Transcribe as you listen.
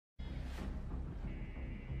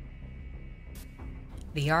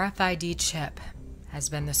The RFID chip has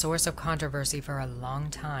been the source of controversy for a long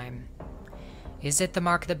time. Is it the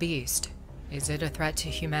mark of the beast? Is it a threat to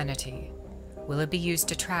humanity? Will it be used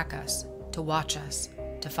to track us, to watch us,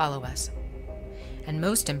 to follow us? And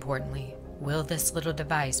most importantly, will this little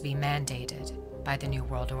device be mandated by the New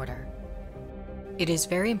World Order? It is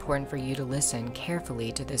very important for you to listen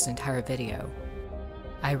carefully to this entire video.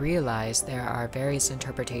 I realize there are various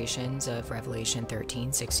interpretations of Revelation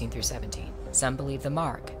 13, 16 through 17. Some believe the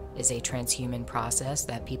mark is a transhuman process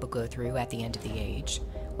that people go through at the end of the age,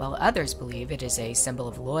 while others believe it is a symbol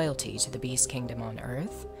of loyalty to the beast kingdom on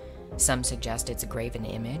earth. Some suggest it's a graven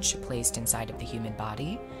image placed inside of the human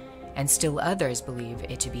body, and still others believe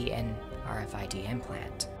it to be an RFID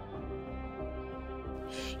implant.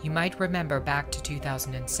 You might remember back to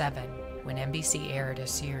 2007 when NBC aired a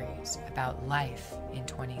series about life in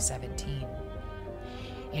 2017.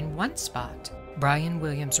 In one spot, Brian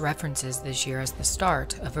Williams references this year as the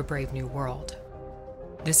start of a brave new world.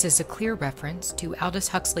 This is a clear reference to Aldous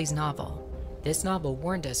Huxley's novel. This novel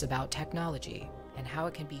warned us about technology and how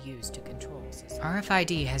it can be used to control society.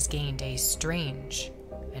 RFID has gained a strange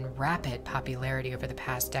and rapid popularity over the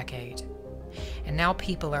past decade. And now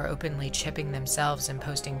people are openly chipping themselves and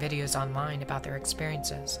posting videos online about their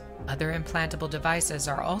experiences. Other implantable devices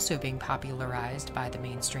are also being popularized by the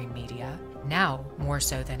mainstream media, now more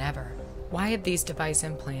so than ever. Why have these device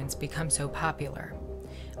implants become so popular?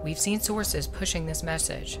 We've seen sources pushing this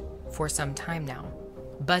message for some time now.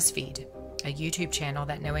 BuzzFeed, a YouTube channel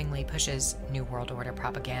that knowingly pushes New World Order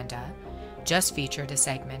propaganda, just featured a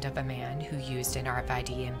segment of a man who used an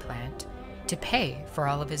RFID implant to pay for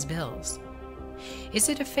all of his bills. Is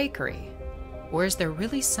it a fakery, or is there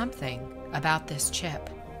really something about this chip?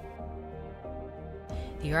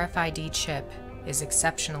 The RFID chip is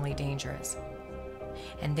exceptionally dangerous,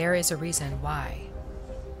 and there is a reason why.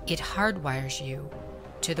 It hardwires you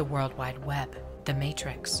to the World Wide Web, the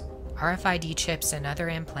Matrix. RFID chips and other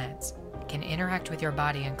implants can interact with your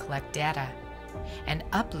body and collect data, and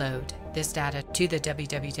upload this data to the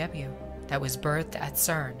www that was birthed at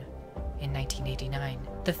CERN in 1989.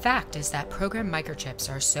 The fact is that programmed microchips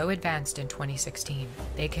are so advanced in 2016,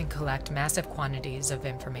 they can collect massive quantities of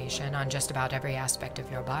information on just about every aspect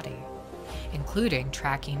of your body, including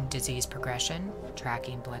tracking disease progression,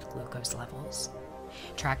 tracking blood glucose levels,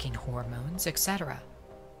 tracking hormones, etc.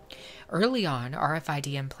 Early on,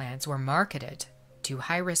 RFID implants were marketed to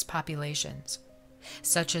high-risk populations,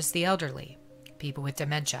 such as the elderly, people with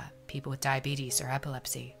dementia, people with diabetes or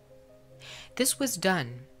epilepsy. This was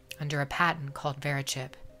done under a patent called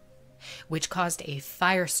VeriChip, which caused a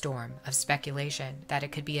firestorm of speculation that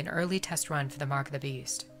it could be an early test run for the mark of the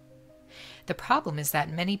beast. The problem is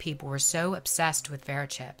that many people were so obsessed with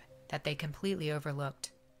VeriChip that they completely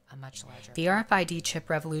overlooked a much larger. The RFID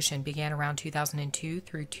chip revolution began around 2002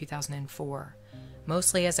 through 2004,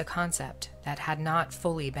 mostly as a concept that had not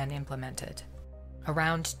fully been implemented.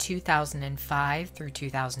 Around 2005 through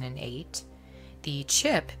 2008, the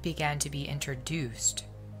chip began to be introduced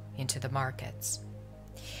into the markets.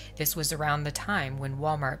 This was around the time when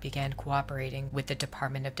Walmart began cooperating with the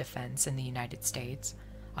Department of Defense in the United States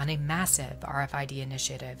on a massive RFID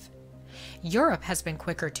initiative. Europe has been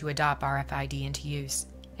quicker to adopt RFID into use,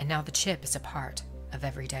 and now the chip is a part of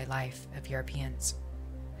everyday life of Europeans.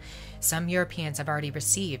 Some Europeans have already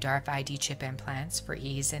received RFID chip implants for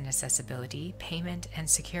ease and accessibility, payment, and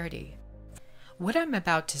security. What I'm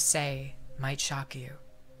about to say might shock you,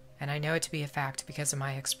 and I know it to be a fact because of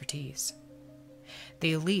my expertise.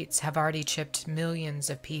 The elites have already chipped millions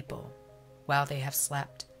of people while they have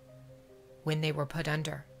slept, when they were put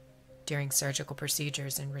under, during surgical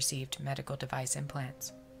procedures and received medical device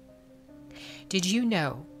implants. Did you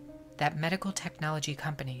know that medical technology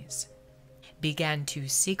companies began to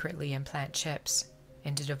secretly implant chips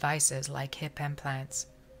into devices like hip implants,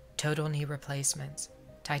 total knee replacements,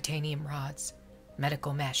 titanium rods,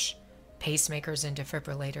 medical mesh, pacemakers and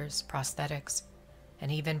defibrillators, prosthetics,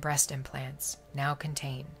 and even breast implants now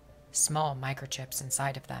contain small microchips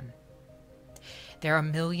inside of them? There are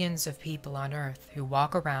millions of people on Earth who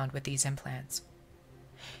walk around with these implants.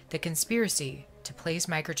 The conspiracy to place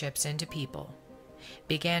microchips into people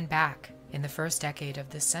began back in the first decade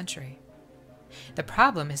of this century. The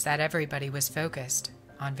problem is that everybody was focused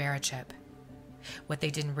on VeriChip. What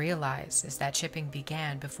they didn't realize is that chipping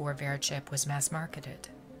began before VeriChip was mass marketed,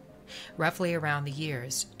 roughly around the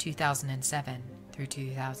years 2007 through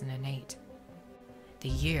 2008, the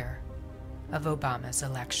year of Obama's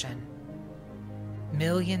election.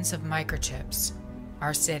 Millions of microchips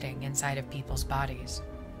are sitting inside of people's bodies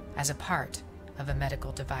as a part of a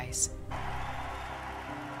medical device.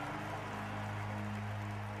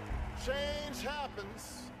 Change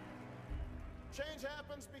happens. Change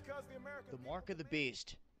happens because the American The mark of the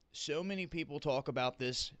beast. So many people talk about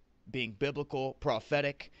this being biblical,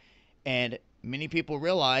 prophetic, and many people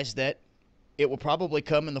realize that it will probably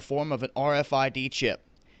come in the form of an RFID chip.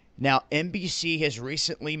 Now, NBC has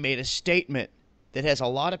recently made a statement that has a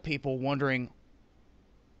lot of people wondering,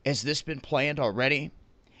 has this been planned already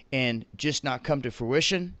and just not come to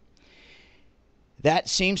fruition? That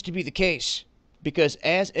seems to be the case because,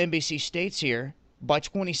 as NBC states here, by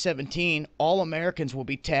 2017, all Americans will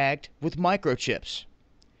be tagged with microchips.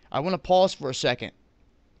 I want to pause for a second,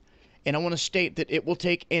 and I want to state that it will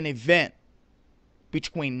take an event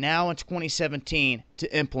between now and 2017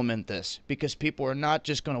 to implement this, because people are not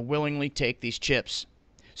just going to willingly take these chips.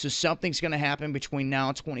 So something's going to happen between now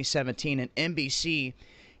and 2017, and NBC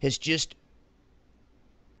has just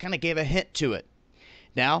kind of gave a hint to it.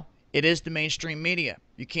 Now, it is the mainstream media.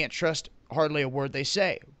 You can't trust hardly a word they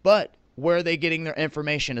say, but where are they getting their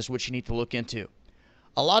information is what you need to look into.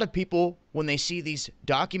 A lot of people, when they see these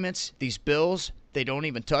documents, these bills, they don't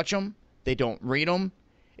even touch them. They don't read them.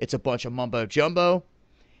 It's a bunch of mumbo jumbo.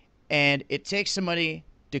 And it takes somebody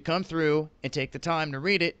to come through and take the time to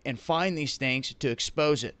read it and find these things to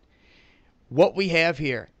expose it. What we have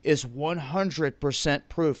here is 100%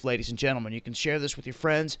 proof, ladies and gentlemen. You can share this with your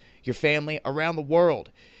friends, your family, around the world.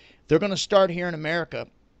 They're going to start here in America.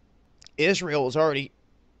 Israel is already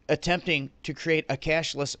attempting to create a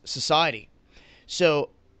cashless society. So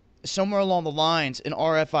somewhere along the lines, an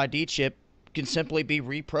RFID chip can simply be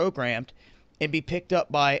reprogrammed and be picked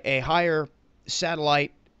up by a higher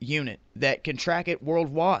satellite unit that can track it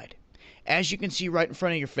worldwide. As you can see right in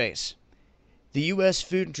front of your face, the U.S.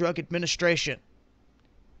 Food and Drug Administration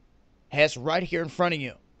has right here in front of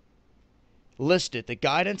you listed the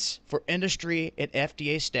guidance for industry and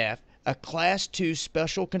FDA staff, a Class 2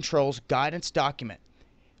 Special Controls Guidance document,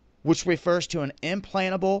 which refers to an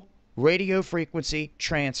implantable radio frequency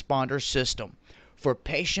transponder system for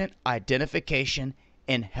patient identification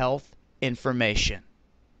and health information.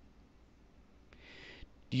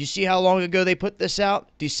 Do you see how long ago they put this out?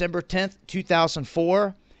 December 10th,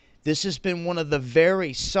 2004. This has been one of the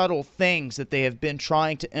very subtle things that they have been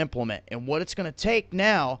trying to implement. And what it's going to take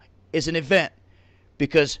now is an event.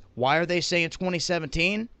 Because why are they saying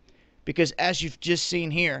 2017? Because as you've just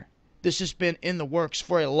seen here, this has been in the works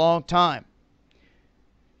for a long time.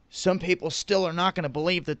 Some people still are not going to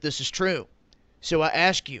believe that this is true. So I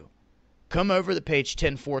ask you, come over to page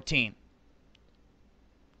 1014.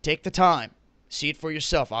 Take the time. See it for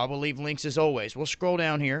yourself. I will leave links as always. We'll scroll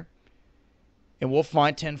down here and we'll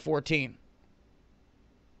find 1014.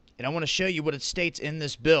 And I want to show you what it states in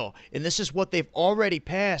this bill. And this is what they've already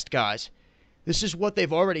passed, guys. This is what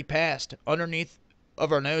they've already passed underneath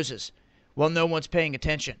of our noses while no one's paying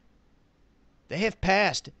attention. They have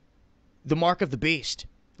passed the mark of the beast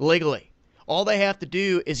legally. All they have to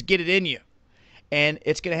do is get it in you. And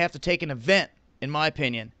it's going to have to take an event, in my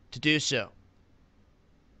opinion, to do so.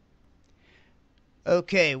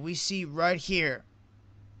 Okay, we see right here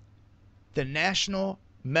the National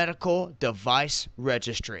Medical Device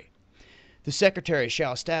Registry. The Secretary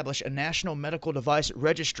shall establish a National Medical Device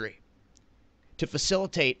Registry to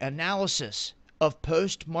facilitate analysis of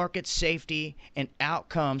post-market safety and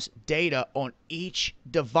outcomes data on each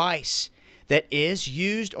device that is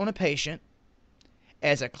used on a patient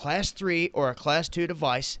as a Class 3 or a Class 2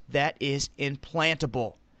 device that is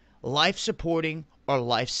implantable, life-supporting, or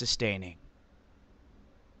life-sustaining.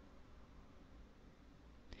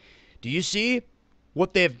 Do you see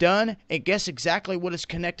what they have done? And guess exactly what it's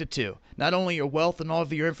connected to. Not only your wealth and all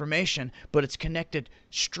of your information, but it's connected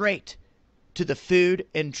straight to the Food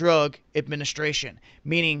and Drug Administration,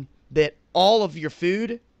 meaning that all of your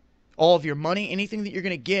food, all of your money, anything that you're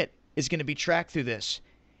going to get is going to be tracked through this.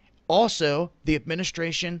 Also, the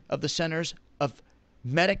administration of the Centers of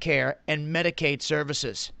Medicare and Medicaid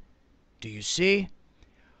Services. Do you see?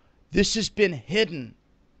 This has been hidden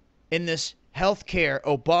in this healthcare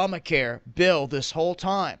Obamacare bill this whole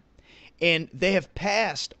time. And they have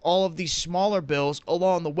passed all of these smaller bills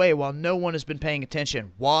along the way while no one has been paying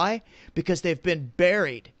attention. Why? Because they've been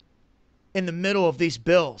buried in the middle of these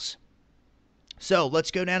bills. So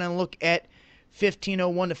let's go down and look at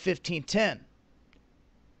 1501 to 1510.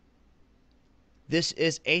 This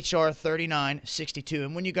is HR 3962.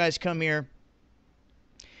 And when you guys come here,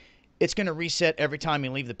 it's going to reset every time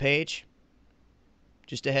you leave the page.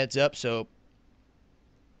 Just a heads up. So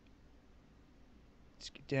let's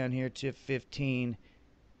get down here to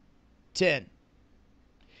 1510.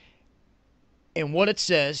 And what it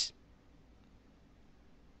says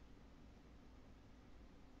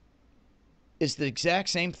is the exact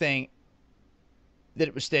same thing that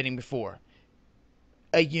it was stating before.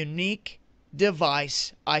 A unique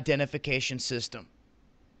device identification system.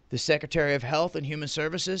 The Secretary of Health and Human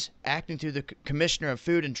Services, acting through the Commissioner of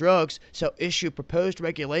Food and Drugs, shall issue proposed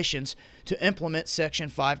regulations to implement Section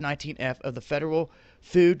 519F of the Federal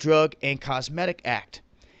Food, Drug, and Cosmetic Act,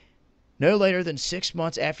 no later than 6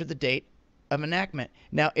 months after the date of enactment.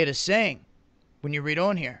 Now, it is saying, when you read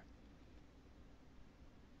on here,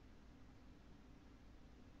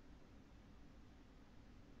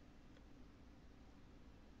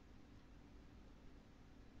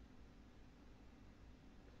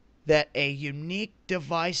 that a unique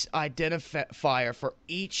device identifier for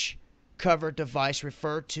each covered device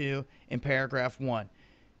referred to in paragraph 1.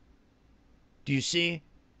 Do you see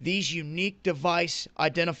these unique device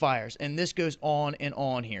identifiers? And this goes on and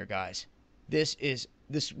on here, guys. This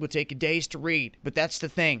would take days to read, but that's the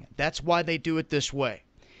thing. That's why they do it this way.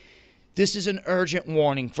 This is an urgent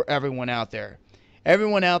warning for everyone out there.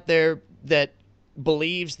 Everyone out there that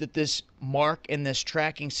believes that this mark and this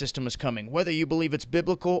tracking system is coming, whether you believe it's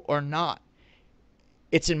biblical or not.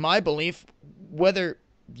 It's in my belief, whether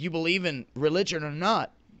you believe in religion or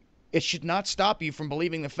not, it should not stop you from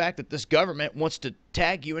believing the fact that this government wants to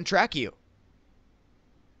tag you and track you.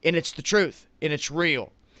 And it's the truth, and it's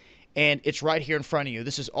real, and it's right here in front of you.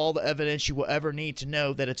 This is all the evidence you will ever need to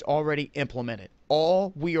know that it's already implemented.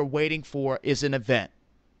 All we are waiting for is an event.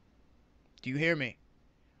 Do you hear me?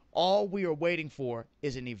 All we are waiting for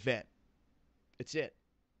is an event. It's it.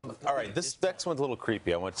 All right, this next one's a little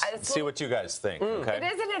creepy. I want to see what you guys think. Okay? It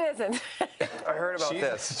isn't, it isn't. I heard about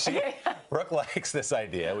this. Brooke likes this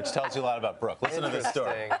idea, which tells you a lot about Brooke. Listen to this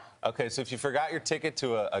story. Okay, so if you forgot your ticket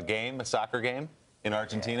to a soccer game in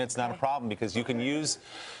Argentina, it's not a problem because you can use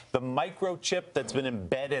the microchip that's been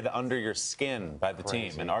embedded under your skin by the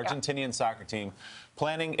team. An Argentinian soccer team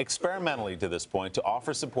planning experimentally to this point to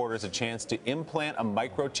offer supporters a chance to implant a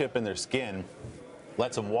microchip in their skin.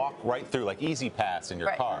 Lets them walk right through, like Easy Pass in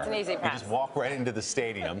your car. It's an easy pass. You just walk right into the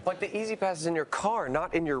stadium. But the Easy Pass is in your car,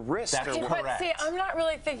 not in your wrist. That's correct. But see, I'm not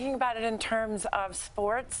really thinking about it in terms of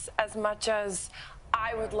sports as much as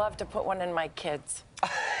I would love to put one in my kids.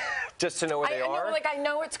 Just to know where they are? I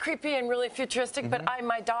know it's creepy and really futuristic, but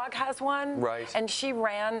my dog has one. Right. And she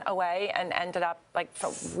ran away and ended up,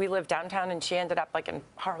 we live downtown, and she ended up, in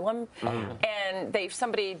Harlem. And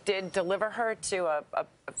somebody did deliver her to a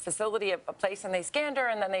facility, a place, and they scanned her,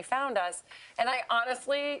 and then they found us. And I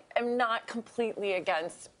honestly am not completely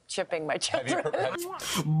against chipping my children.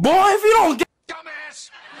 Boy, if you don't get... Dumbass!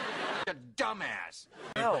 You dumbass!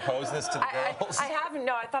 You propose this to the girls? I haven't.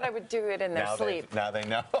 No, I thought I would do it in their sleep. Now they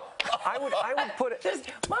know. I would put it.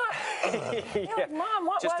 Mom, Mom,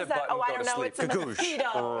 what Just was a that? button, Oh, I go to don't know. sleep. It's a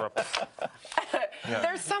mosquito.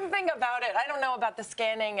 There's something about it. I don't know about the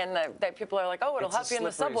scanning and that people are like, oh, it'll help you in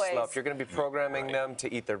the subways. You're going to be programming them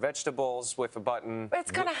to eat their vegetables with a button.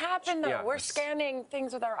 It's going to happen, though. Yeah. We're scanning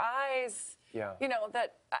things with our eyes. Yeah.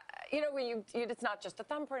 It's not just a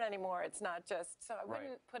thumbprint anymore. It's not just, so I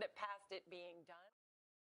wouldn't put it past it being done.